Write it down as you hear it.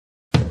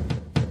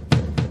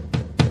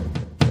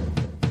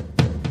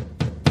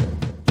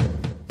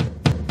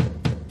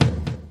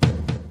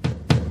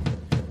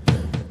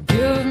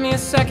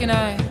second,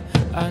 I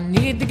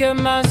need to get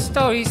my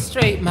story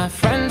straight. My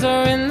friends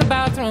are in the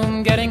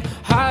bathroom getting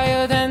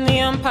higher than the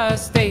Empire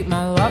State.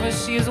 My lover,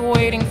 she is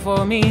waiting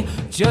for me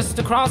just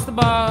across the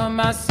bar.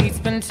 My seat's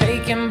been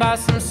taken by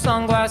some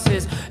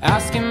sunglasses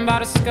asking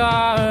about a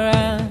scar.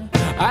 And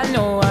I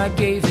know I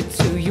gave it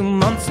to you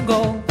months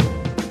ago.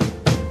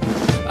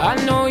 I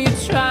know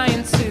you're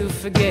trying to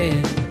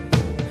forget,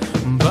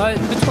 but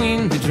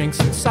between the drinks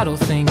and subtle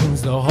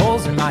things, the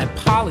holes in my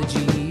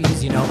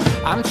apologies, you know,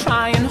 I'm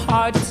trying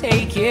hard to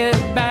take it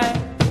back.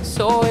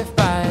 So if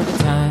by the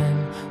time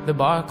the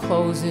bar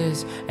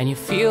closes and you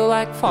feel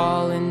like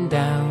falling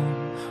down,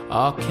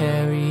 I'll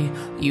carry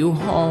you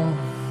home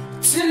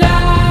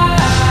tonight.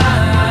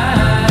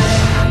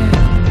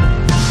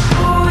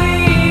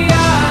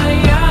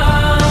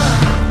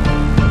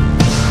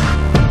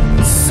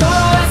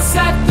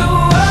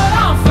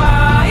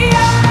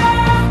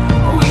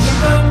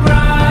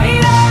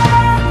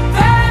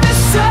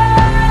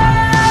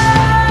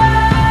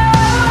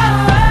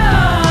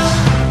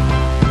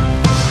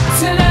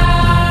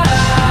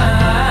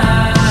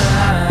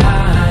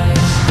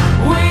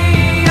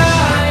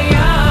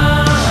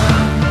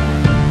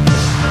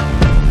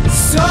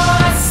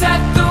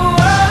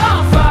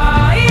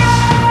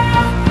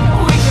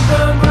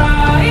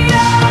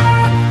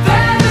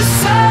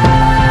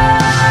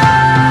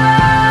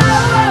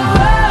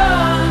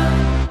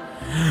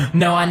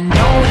 Now I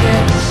know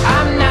that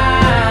I'm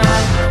not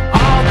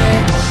all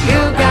that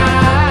you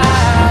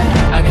got.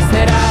 I guess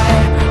that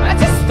I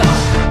just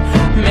thought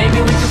maybe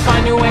we could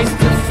find new ways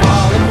to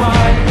fall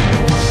apart.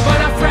 But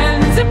our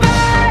friends are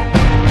back,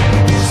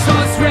 so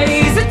let's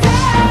raise a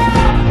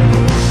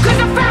toast, 'cause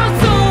I found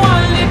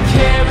someone to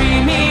carry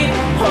me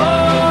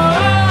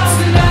home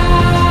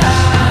tonight.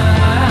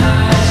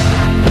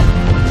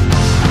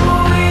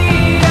 We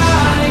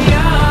are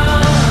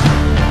young,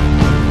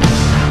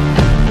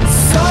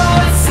 so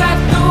let's set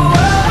the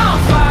world on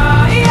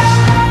fire.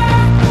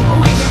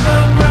 We can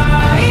burn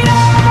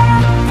brighter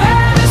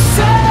than the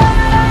sun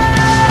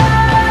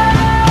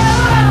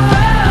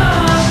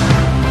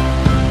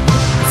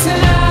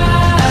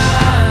tonight.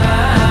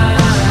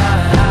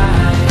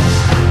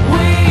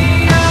 We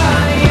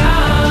are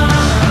young,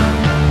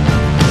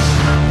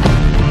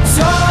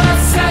 so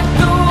let's set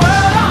the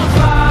world on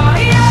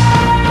fire.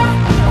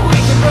 We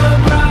can burn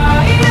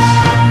brighter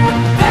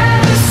than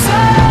the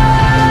sun.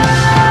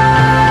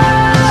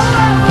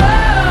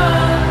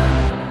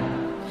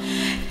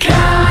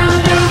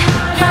 Coming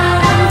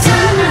home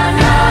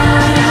tonight.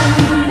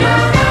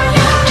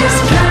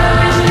 Just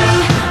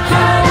coming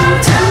home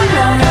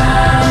tonight.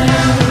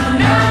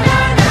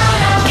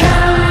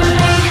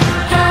 Coming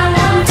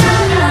home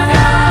tonight.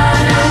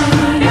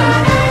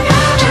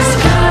 Just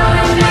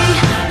coming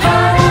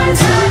home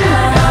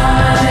tonight.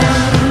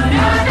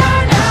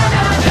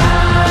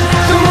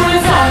 The moon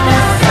is on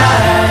my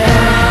side.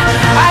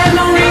 I have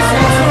no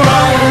reason to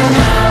run.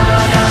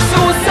 So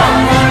will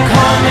someone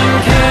come and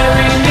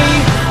carry me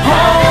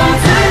home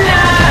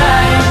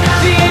tonight?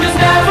 The angels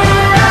never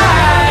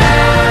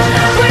arrive,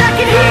 but I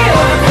can hear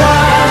the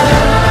choir.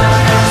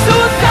 So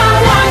will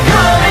someone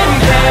come and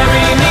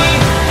carry me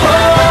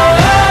home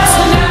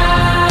tonight?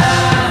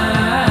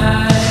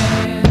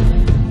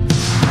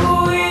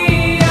 We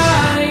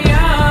are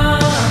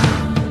young,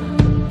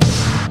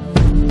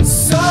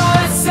 so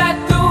let's set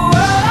the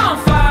world on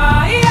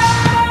fire.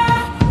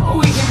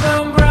 We can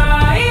burn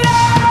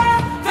brighter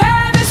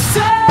than the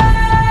sun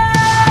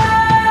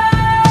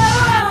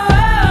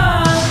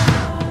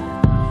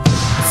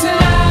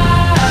tonight.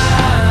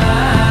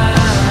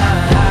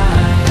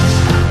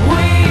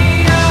 We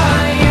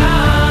are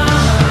young,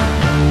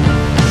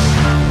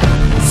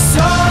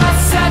 so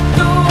let's set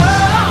the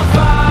world on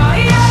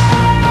fire.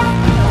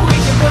 We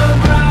can burn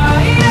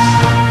brighter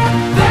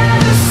than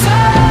the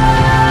sun.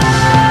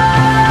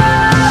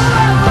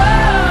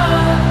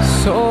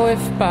 So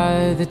if by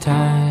the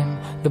time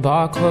the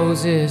bar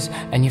closes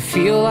and you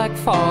feel like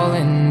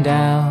falling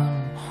down,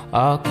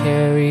 I'll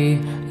carry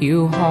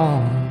you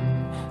home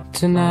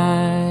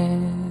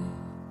tonight.